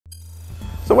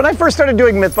So when I first started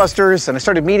doing Mythbusters and I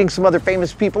started meeting some other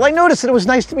famous people, I noticed that it was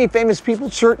nice to meet famous people,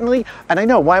 certainly. And I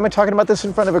know, why am I talking about this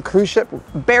in front of a cruise ship?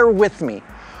 Bear with me.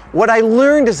 What I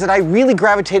learned is that I really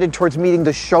gravitated towards meeting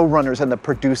the showrunners and the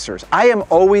producers. I am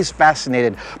always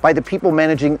fascinated by the people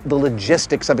managing the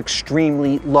logistics of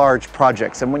extremely large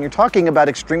projects. And when you're talking about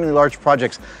extremely large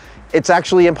projects, it's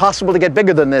actually impossible to get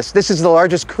bigger than this. This is the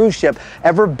largest cruise ship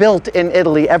ever built in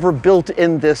Italy, ever built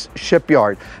in this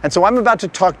shipyard. And so I'm about to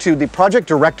talk to the project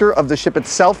director of the ship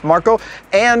itself, Marco,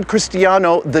 and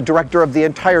Cristiano, the director of the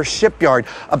entire shipyard,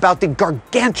 about the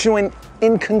gargantuan,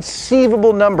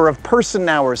 inconceivable number of person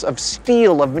hours, of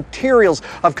steel, of materials,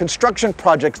 of construction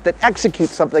projects that execute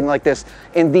something like this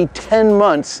in the 10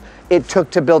 months it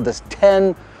took to build this.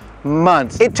 10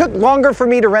 months. It took longer for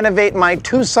me to renovate my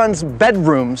two sons'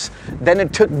 bedrooms than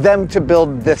it took them to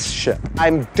build this ship.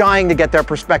 I'm dying to get their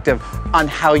perspective on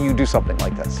how you do something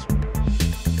like this.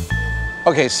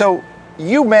 Okay, so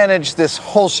you manage this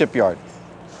whole shipyard.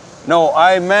 No,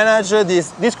 I manage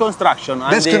this construction.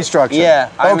 This construction?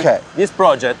 Yeah. Okay. This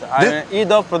project. I'm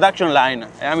head of production line.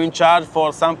 I'm in charge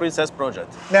for Sun Princess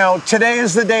project. Now, today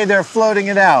is the day they're floating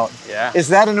it out. Yeah. Is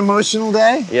that an emotional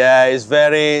day? Yeah, it's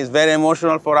very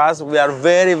emotional for us. We are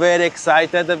very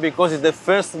excited because it's the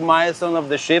first milestone of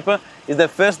the ship. It's the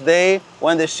first day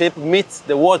when the ship meets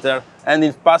the water and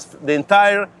it passed the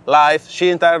entire life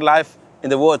in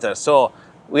the water. So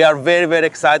we are very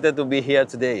excited to be here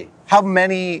today. How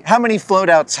many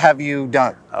floatouts have you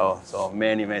done? Oh, so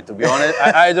many. To be honest,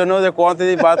 I don't know the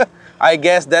quantity, but I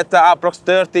guess that approx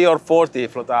 30 or 40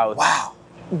 floatouts. Wow.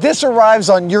 This arrives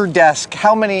on your desk.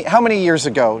 How many years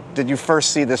ago did you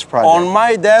first see this project? On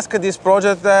my desk, this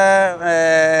project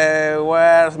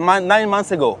was 9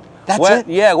 months ago. That's it?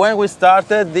 Yeah, when we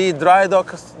started the dry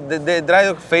dock, the dry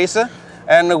dock phase,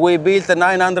 and we built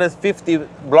 950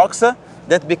 blocks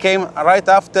that became right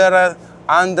after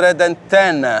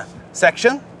 110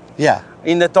 section. Yeah.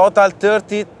 In the total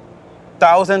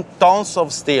 30,000 tons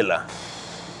of steel.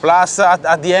 Plus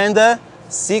at the end,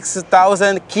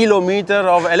 6,000 kilometers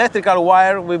of electrical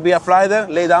wire will be applied,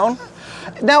 laid down.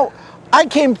 Now, I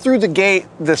came through the gate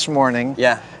this morning.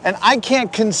 Yeah. And I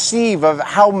can't conceive of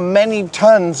how many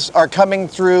tons are coming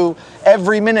through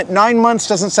every minute. 9 months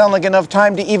doesn't sound like enough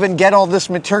time to even get all this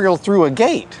material through a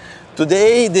gate.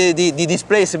 Today, the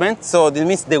displacement, so that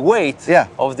means the weight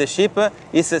of the ship,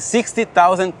 is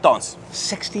 60,000 tons.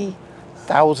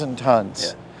 60,000 tons.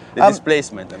 Yeah. The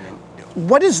displacement, I mean.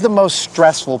 What is the most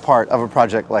stressful part of a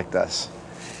project like this?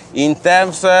 In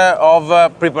terms of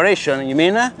preparation, you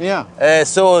mean? Yeah.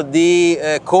 So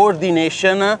the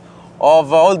coordination of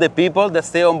all the people that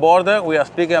stay on board, we are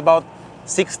speaking about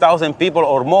 6,000 people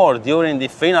or more during the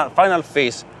final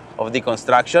phase of the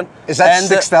construction. Is that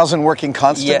 6,000 working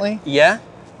constantly? Yeah.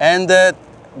 And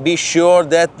be sure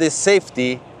that the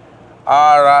safety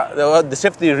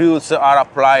rules are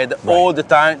applied all the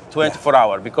time, 24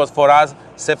 hours, because for us,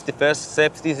 safety first,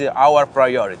 safety is our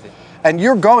priority. And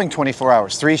you're going 24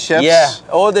 hours, 3 shifts? Yeah,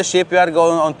 all the shipyard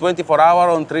going on 24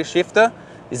 hours on 3 shifts.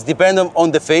 It's dependent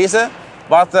on the phase,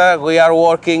 but we are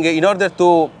working in order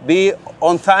to be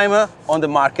on time on the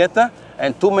market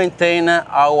and to maintain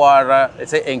our, let's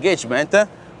say, engagement.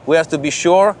 We have to be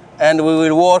sure, and we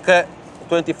will work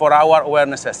 24 hours where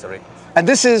necessary. And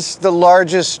this is the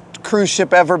largest cruise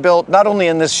ship ever built, not only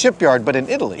in this shipyard, but in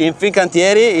Italy. In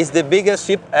Fincantieri, it's the biggest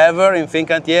ship ever in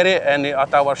Fincantieri and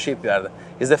at our shipyard.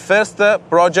 It's the first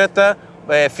project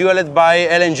fueled by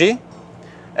LNG.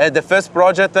 The first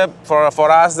project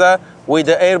for us with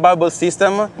the air bubble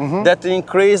system that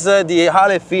increase the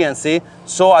hull efficiency.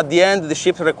 So at the end, the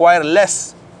ship require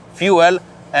less fuel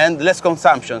and less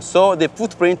consumption. So the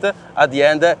footprint at the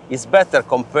end is better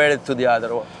compared to the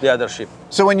other ship.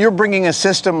 So when you're bringing a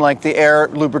system like the air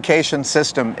lubrication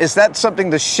system, is that something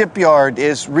the shipyard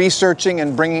is researching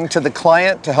and bringing to the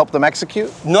client to help them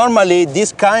execute? Normally,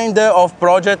 this kind of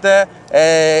project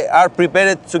are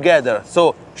prepared together.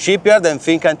 So shipyard and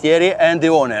Fincantieri and the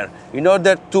owner, in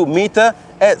order to meet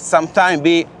sometime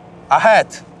be ahead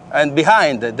and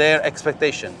behind their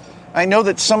expectation. I know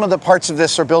that some of the parts of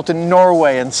this are built in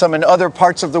Norway and some in other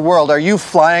parts of the world. Are you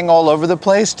flying all over the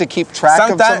place to keep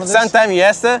track of some of this? Sometimes,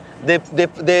 yes.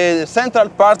 The central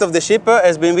part of the ship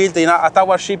has been built at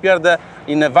our shipyard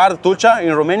in Vard, Tulcea,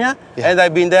 in Romania, and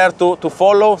I've been there to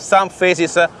follow some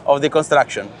phases of the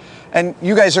construction. And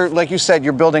you guys are, like you said,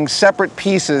 you're building separate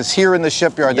pieces here in the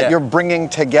shipyard that you're bringing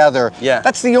together. Yeah.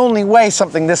 That's the only way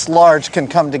something this large can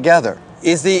come together.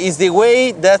 Is the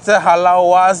way that allow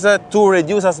us to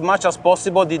reduce as much as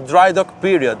possible the dry dock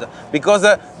period. Because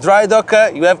dry dock,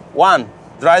 you have one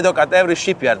dry dock at every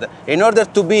shipyard. In order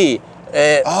to be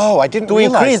I didn't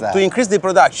realize that. To increase the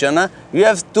production, you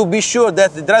have to be sure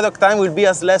that the dry dock time will be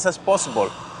as less as possible.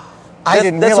 I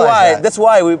didn't realize that. That's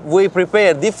why we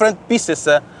prepare different pieces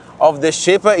of the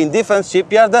ship in different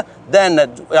shipyards, then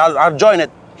are joined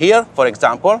here, for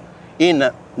example,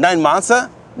 in 9 months.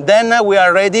 Then we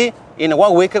are ready. In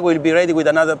 1 week, we'll be ready with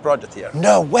another project here.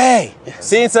 No way!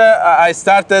 Since I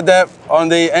started on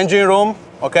the engine room,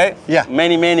 okay,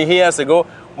 many years ago,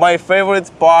 my favorite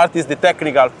part is the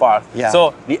technical part. Yeah.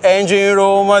 So the engine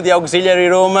room, the auxiliary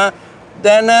room.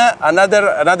 Then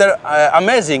another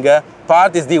amazing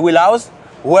part is the wheelhouse,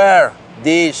 where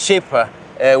the ship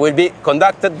will be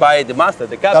conducted by the master,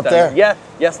 the captain. Up there? Yeah,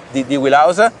 yes, the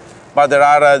wheelhouse. But there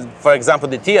are, for example,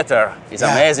 the theater is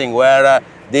amazing, where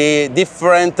the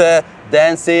different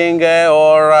dancing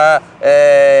or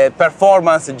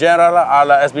performance in general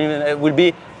will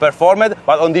be performed.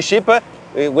 But on the ship,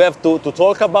 we have to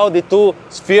talk about the two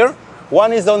spheres.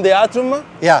 One is on the atrium.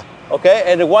 Yeah. Okay,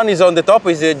 and one is on the top,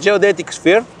 is a geodetic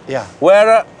sphere. Yeah.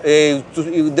 Where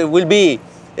there will be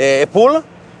a pool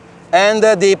and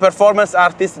the performance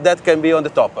artist that can be on the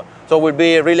top. So it will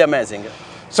be really amazing.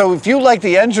 So if you like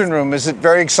the engine room, is it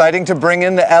very exciting to bring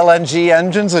in the LNG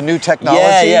engines, a new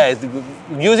technology? Yeah.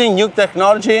 Using new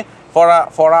technology for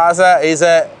us is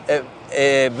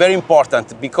very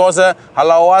important, because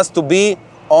allow us to be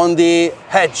on the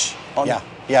edge.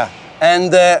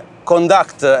 And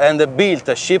conduct and build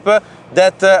a ship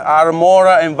that are more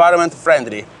environment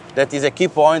friendly. That is a key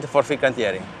point for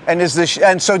Fincantieri.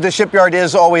 And so the shipyard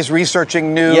is always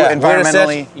researching new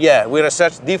environmentally. We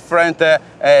research different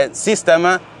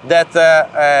systems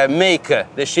that make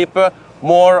the ship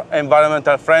more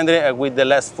environmental friendly with the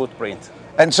less footprint.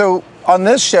 And so on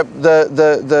this ship,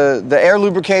 the air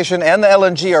lubrication and the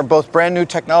LNG are both brand new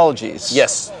technologies.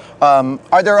 Yes.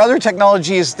 Are there other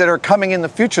technologies that are coming in the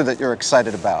future that you're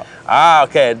excited about?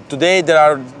 Okay. Today there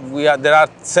are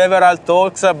several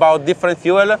talks about different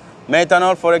fuel,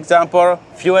 methanol, for example,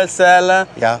 fuel cell.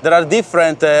 Yeah. There are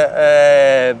different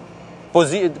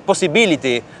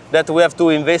possibility that we have to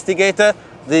investigate.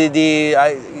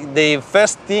 The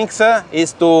first things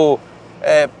is to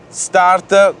start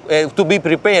to be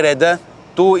prepared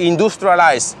to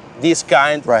industrialize this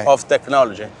kind of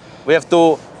technology. We have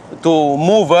to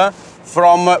move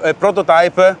from a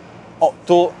prototype to,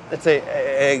 let's say,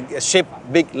 a ship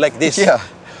big like this. Yeah.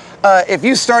 If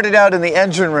you started out in the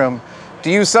engine room, do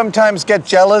you sometimes get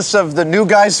jealous of the new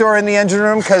guys who are in the engine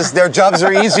room because their jobs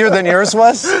are easier than yours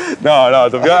was? No,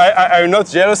 to be honest, I'm not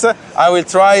jealous. I will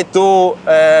try to,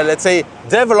 let's say,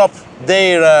 develop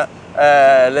their,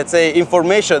 let's say,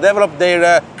 information, develop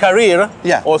their career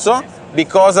also,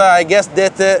 because I guess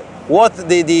that what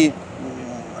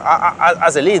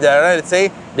as a leader, let's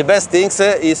say, the best thing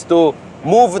is to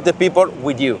move the people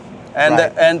with you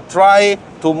and try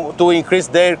to increase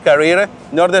their career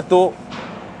in order to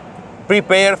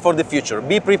prepare for the future,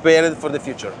 be prepared for the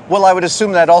future. Well, I would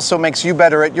assume that also makes you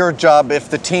better at your job if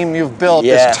the team you've built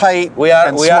is tight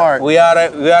and smart. We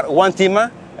are one team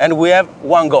and we have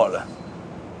one goal.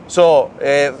 So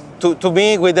to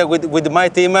me, with my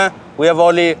team, we have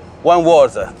only one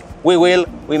word: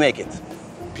 we make it.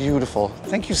 Beautiful.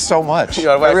 Thank you so much.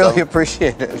 You're welcome. I really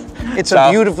appreciate it. It's a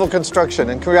beautiful construction,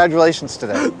 and congratulations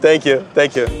today. Thank you.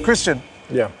 Kristian,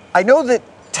 Yeah. I know that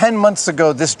 10 months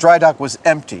ago this dry dock was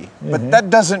empty, but that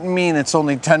doesn't mean it's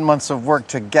only 10 months of work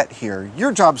to get here.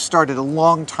 Your job started a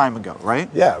long time ago, right?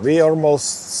 Yeah, we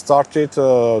almost started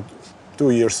 2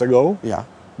 years ago. Yeah.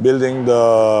 Building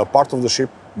the part of the ship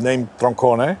named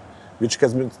Monfalcone, which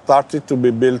has been started to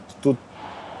be built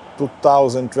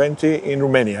 2020 in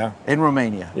Romania. In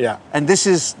Romania. Yeah. And this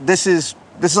is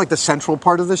like the central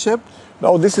part of the ship?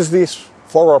 No, this is this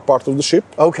forward part of the ship.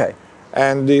 Okay.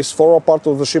 And this forward part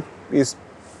of the ship is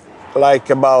like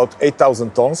about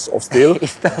 8,000 tons of steel.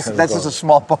 That's just a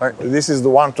small part. This is the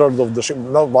 1/3 of the ship,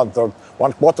 not 1/3,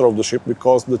 1/4 of the ship,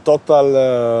 because the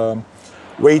total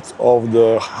weight of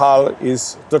the hull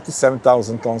is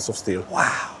 37,000 tons of steel.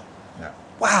 Wow. Yeah.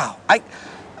 Wow.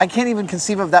 I can't even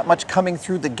conceive of that much coming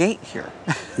through the gate here.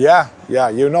 Yeah.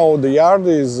 You know, the yard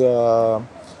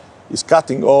is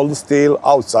cutting all the steel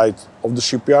outside of the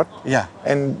shipyard. Yeah.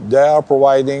 And they are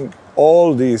providing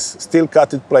all these steel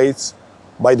cutted plates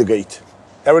by the gate.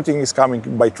 Everything is coming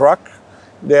by truck.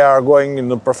 They are going in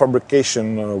the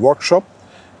prefabrication workshop,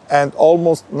 and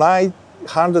almost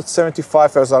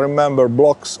 975, as I remember,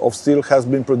 blocks of steel has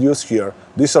been produced here.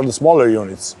 These are the smaller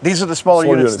units. These are the smaller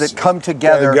units that come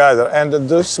together. And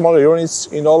the smaller units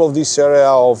in all of this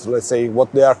area of, let's say,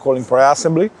 what they are calling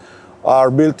pre-assembly, are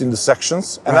built in the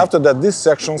sections. And after that, these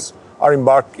sections are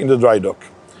embarked in the dry dock.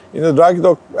 In the dry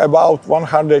dock, about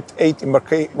 108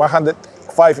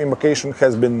 5 embarkation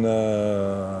has been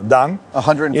done.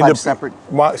 105 separate.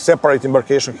 Separate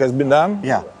embarkation has been done.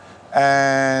 Yeah.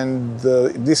 And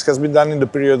this has been done in the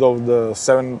period of the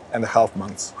 7.5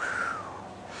 months.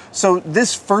 So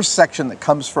this first section that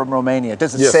comes from Romania,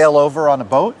 does it Yes. sail over on a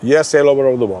boat? Yes, sail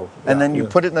over the boat. And then you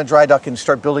put it in the dry dock and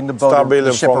start building the boat. Start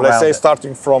building the ship from, let's around say, it.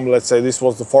 starting from, let's say, this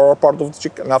was the forward part of the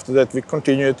ship, and after that we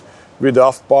continued with the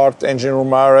aft part, engine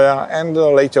room area, and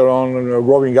later on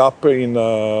growing up in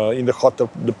the hotel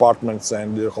departments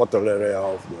and the hotel area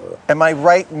of the... Am I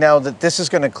right now that this is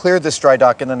going to clear this dry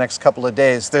dock in the next couple of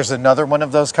days? There's another one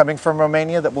of those coming from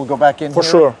Romania that will go back in For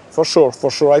here?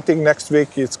 sure. I think next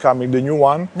week it's coming, the new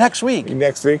one. Next week?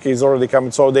 Next week is already coming,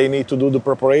 so they need to do the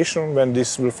preparation. When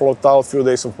this will float out, few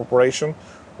days of preparation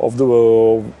of the,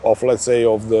 let's say,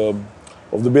 of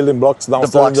the building blocks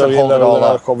downstairs, The blocks that hold it all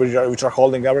up. which are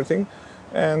holding everything,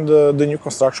 and the new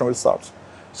construction will start.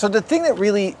 So the thing that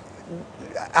really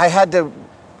I had to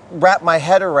wrap my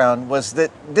head around was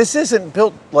that this isn't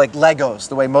built like Legos,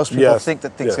 the way most people Yes, think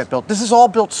that things yes. get built. This is all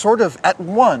built sort of at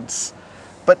once,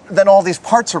 but then all these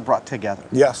parts are brought together.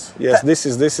 Yes. This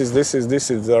is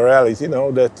the reality.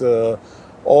 That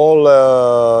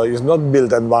all is not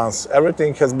built at once.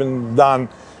 Everything has been done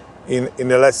in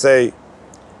let's say,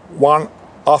 one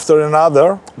after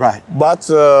another. Right. But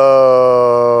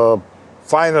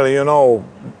finally,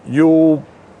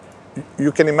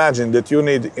 you can imagine that you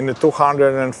need, in the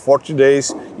 240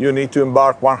 days, you need to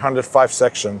embark 105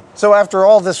 sections. So after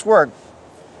all this work,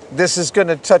 this is going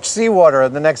to touch seawater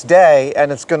the next day,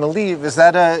 and it's going to leave. Is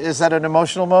that an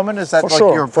emotional moment? Is that For like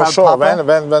sure, your for proud sure. papa?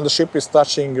 When the ship is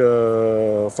touching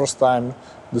first time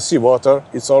the seawater,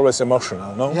 it's always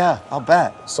emotional, no? Yeah, I'll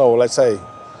bet. So let's say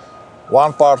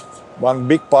one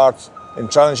big part and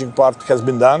challenging part has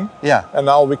been done. Yeah. And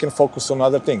now we can focus on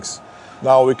other things.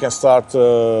 Now we can start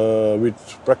with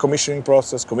pre-commissioning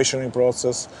process, commissioning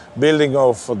process, building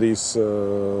of these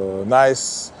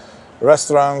nice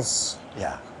restaurants,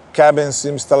 Yeah. cabins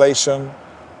installation,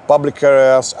 public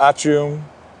areas, atrium,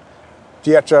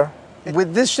 theater.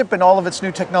 With this ship and all of its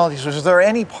new technologies, was there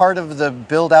any part of the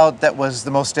build out that was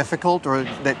the most difficult or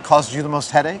that caused you the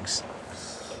most headaches?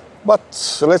 But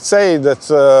let's say that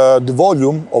the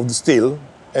volume of the steel,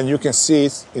 and you can see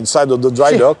it inside of the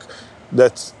dry dock,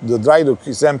 that the dry dock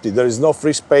is empty. There is no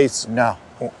free space No.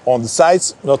 on the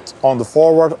sides, not on the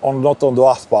forward, or not on the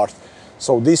aft part.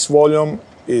 So this volume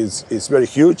is very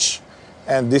huge,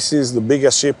 and this is the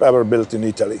biggest ship ever built in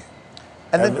Italy,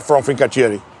 and from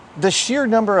Fincantieri. The sheer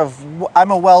number of,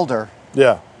 I'm a welder.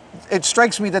 Yeah. It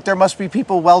strikes me that there must be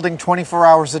people welding 24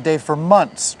 hours a day for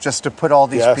months just to put all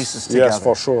these pieces together. Yes,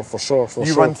 for sure.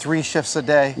 You run 3 shifts a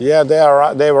day? Yeah,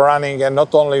 they were running, and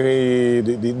not only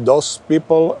those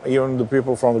people, even the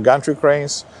people from the gantry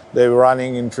cranes, they were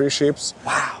running in 3 ships.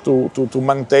 Wow. To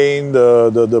maintain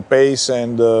the pace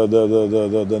and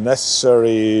the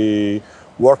necessary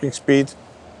working speed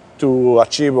to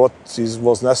achieve what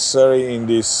was necessary in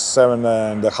these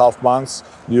 7.5 months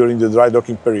during the dry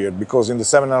docking period. Because in the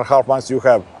 7.5 months you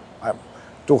have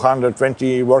 200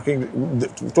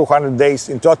 days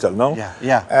in total, no?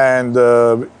 Yeah. And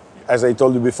as I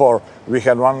told you before, we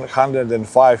had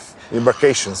 105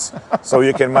 embarkations. So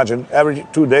you can imagine, every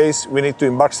 2 days we need to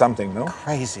embark something, no?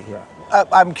 Crazy. Yeah.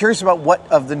 I'm curious about what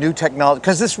of the new technology,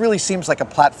 because this really seems like a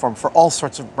platform for all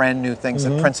sorts of brand new things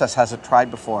that Princess hasn't tried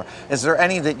before. Is there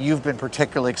any that you've been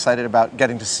particularly excited about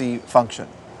getting to see function?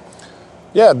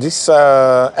 Yeah, these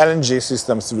LNG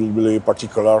systems will be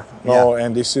particular, no? Yeah.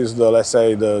 And this is the, let's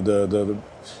say,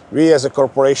 we as a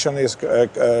corporation, as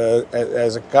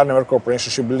a Carnival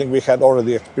Corporation Shipbuilding, we had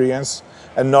already experience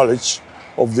and knowledge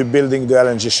of building the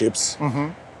LNG ships.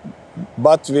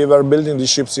 But we were building the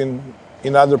ships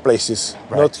in other places,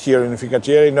 not here in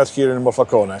Fincantieri, not here in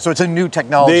Monfalcone. So it's a new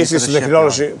technology. This is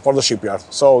technology for the shipyard.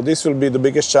 So this will be the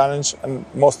biggest challenge and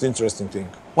most interesting thing.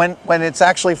 When it's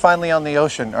actually finally on the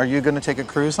ocean, are you going to take a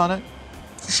cruise on it?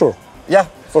 For sure. Yeah.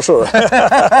 For sure.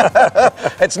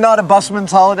 It's not a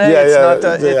busman's holiday. You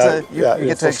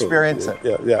get to sure. experience it.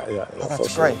 Yeah. Oh,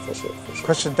 that's for great. Sure.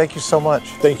 Kristian, thank you so much.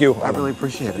 Thank you. I really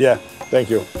appreciate it. Yeah,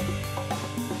 thank you.